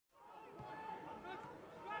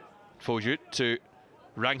Foju to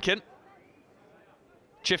Rankin.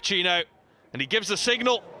 Ciftci now, and he gives the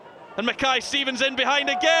signal. And Mackay-Steven's in behind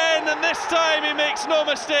again, and this time he makes no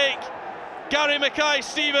mistake. Gary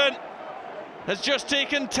Mackay-Steven has just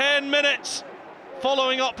taken 10 minutes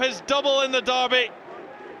following up his double in the derby.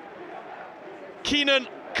 Keenan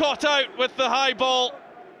caught out with the high ball.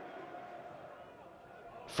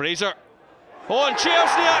 Fraser. Oh, and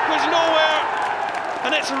Ciftci was nowhere.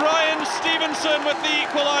 And it's Ryan Stevenson with the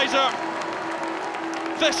equaliser.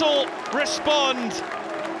 Thistle respond.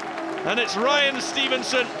 And it's Ryan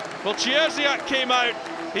Stevenson. Well, Ciftci came out.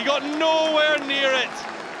 He got nowhere near it.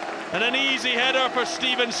 And an easy header for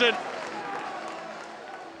Stevenson.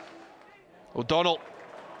 O'Donnell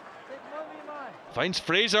finds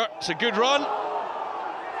Fraser. It's a good run.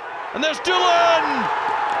 And there's Doolan!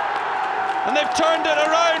 And they've turned it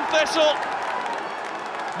around, Thistle.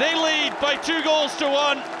 They lead by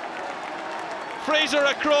 2-1. Fraser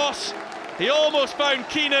across. He almost found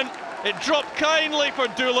Keenan. It dropped kindly for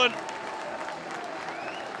Doolan.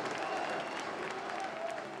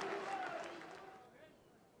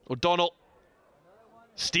 O'Donnell.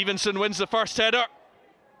 Stevenson wins the first header.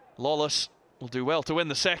 Lawless will do well to win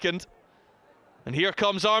the second. And here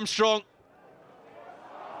comes Armstrong.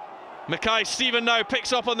 Mackay-Steven now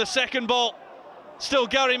picks up on the second ball. Still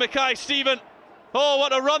Gary Mackay-Steven. Oh,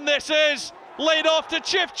 what a run this is! Laid off to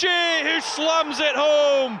Ciftci, who slams it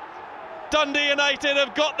home. Dundee United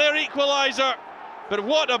have got their equaliser. But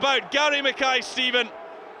what about Gary Mackay-Steven?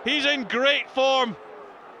 He's in great form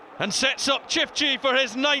and sets up Ciftci for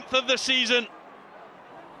his 9th of the season.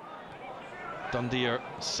 Dundee are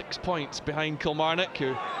 6 points behind Kilmarnock, who,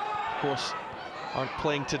 of course, aren't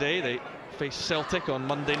playing today. They face Celtic on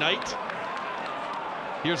Monday night.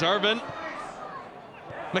 Here's Irvin.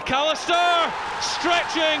 McAlister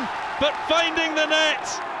stretching but finding the net,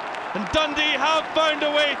 and Dundee have found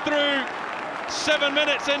a way through. 7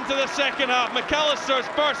 minutes into the second half, McAlister's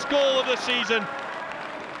first goal of the season.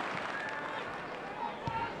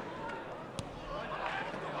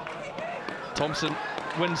 Thompson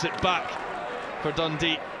wins it back for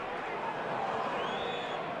Dundee.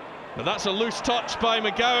 But that's a loose touch by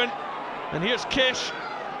McGowan, and here's Kish.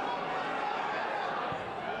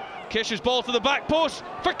 Kish's ball to the back post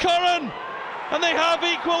for Curran, and they have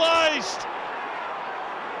equalised.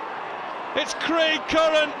 It's Craig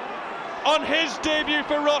Curran on his debut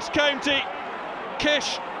for Ross County.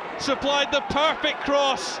 Kish supplied the perfect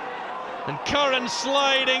cross, and Curran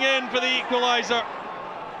sliding in for the equaliser.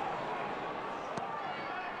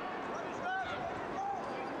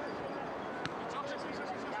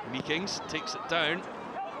 Meekings takes it down.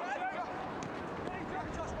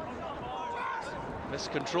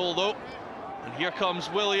 Miscontrol though, and here comes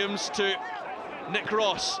Williams to Nick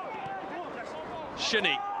Ross.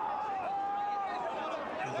 Shinnie.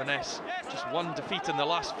 Inverness, just one defeat in the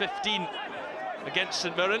last 15 against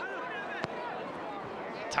St Mirren.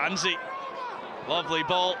 Tansey, lovely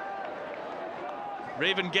ball.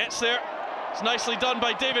 Raven gets there. It's nicely done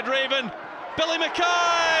by David Raven. Billy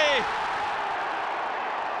Mackay!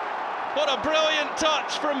 What a brilliant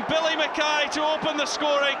touch from Billy Mackay to open the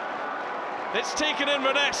scoring. It's taken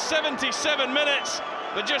Inverness 77 minutes,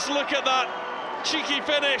 but just look at that cheeky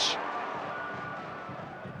finish.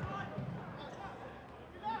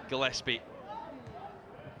 Gillespie.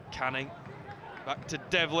 Canning. Back to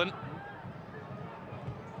Devlin.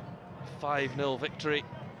 5-0 victory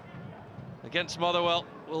against Motherwell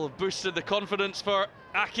will have boosted the confidence for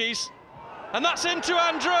Accies. And that's into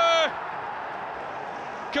Andreu!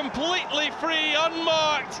 Completely free,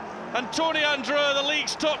 unmarked. And Tony Andreu, the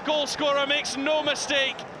league's top goal scorer, makes no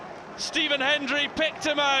mistake. Stephen Hendry picked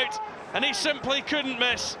him out, and he simply couldn't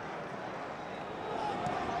miss.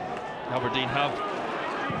 Aberdeen have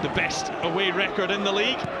the best away record in the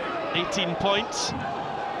league, 18 points.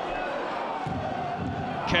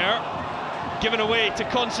 Kerr, given away to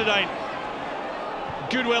Considine.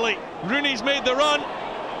 Good Willie, Rooney's made the run,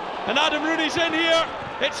 and Adam Rooney's in here.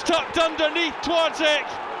 It's tucked underneath Twardzik,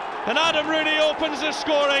 and Adam Rooney opens the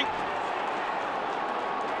scoring.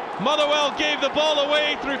 Motherwell gave the ball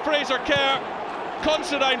away through Fraser Kerr.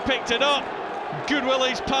 Considine picked it up. Good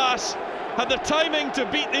Willie's pass had the timing to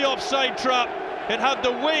beat the offside trap. It had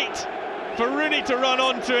the weight for Rooney to run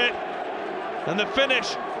onto it. And the finish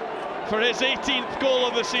for his 18th goal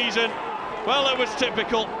of the season. Well, it was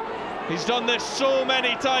typical. He's done this so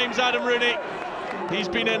many times, Adam Rooney. He's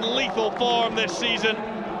been in lethal form this season.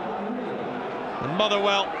 And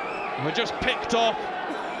Motherwell were just picked off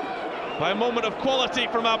by a moment of quality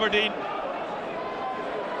from Aberdeen.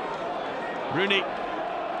 Rooney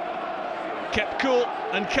kept cool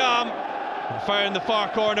and calm and found the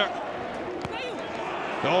far corner.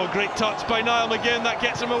 Oh, great touch by Niall McGinn, that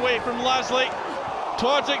gets him away from Lasley.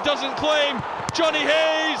 Twardzik doesn't claim. Johnny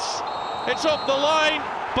Hayes, it's off the line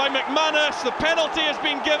by McManus. The penalty has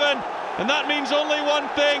been given, and that means only one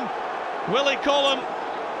thing. Willie Collum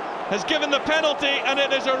has given the penalty, and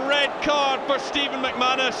it is a red card for Stephen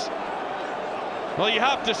McManus. Well, you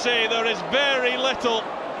have to say there is very little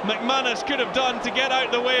McManus could have done to get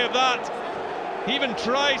out the way of that. He even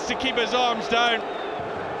tries to keep his arms down,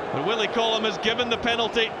 but Willie Collum has given the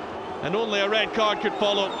penalty, and only a red card could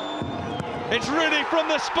follow. It's Rooney from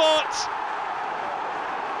the spot.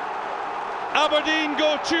 Aberdeen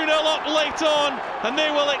go 2-0 up late on, and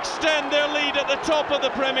they will extend their lead at the top of the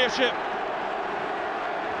Premiership.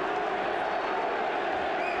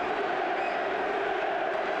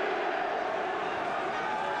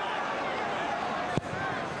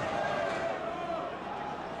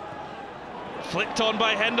 Flicked on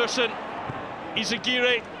by Henderson.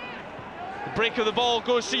 Izaguirre. The break of the ball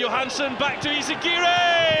goes to Johansson. Back to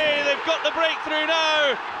Izaguirre. They've got the breakthrough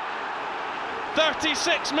now.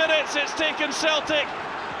 36 minutes it's taken Celtic.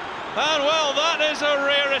 And well, that is a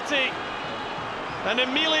rarity. An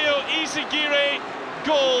Emilio Izaguirre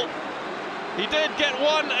goal. He did get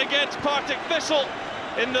one against Partick Thistle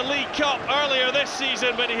in the League Cup earlier this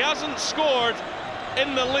season, but he hasn't scored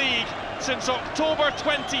in the league since October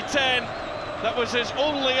 2010. That was his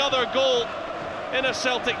only other goal in a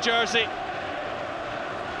Celtic jersey.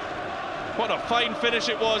 What a fine finish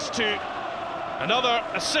it was too. Another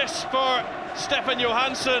assist for Stefan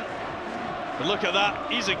Johansson. But look at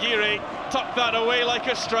that, Izaguirre tucked that away like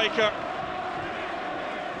a striker.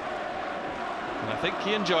 And I think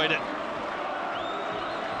he enjoyed it.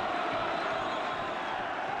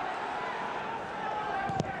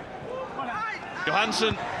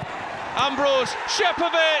 Johansson, Andreu,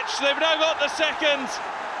 Scepovic, they've now got the second,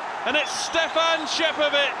 and it's Stefan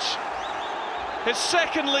Scepovic, his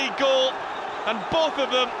second league goal, and both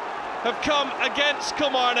of them have come against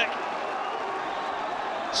Kilmarnock.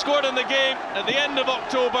 Scored in the game at the end of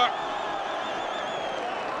October,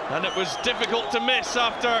 and it was difficult to miss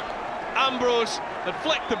after Andreu had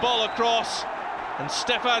flicked the ball across, and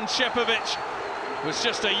Stefan Scepovic was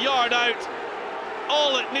just a yard out.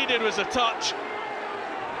 All it needed was a touch.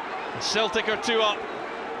 Celtic are 2 up.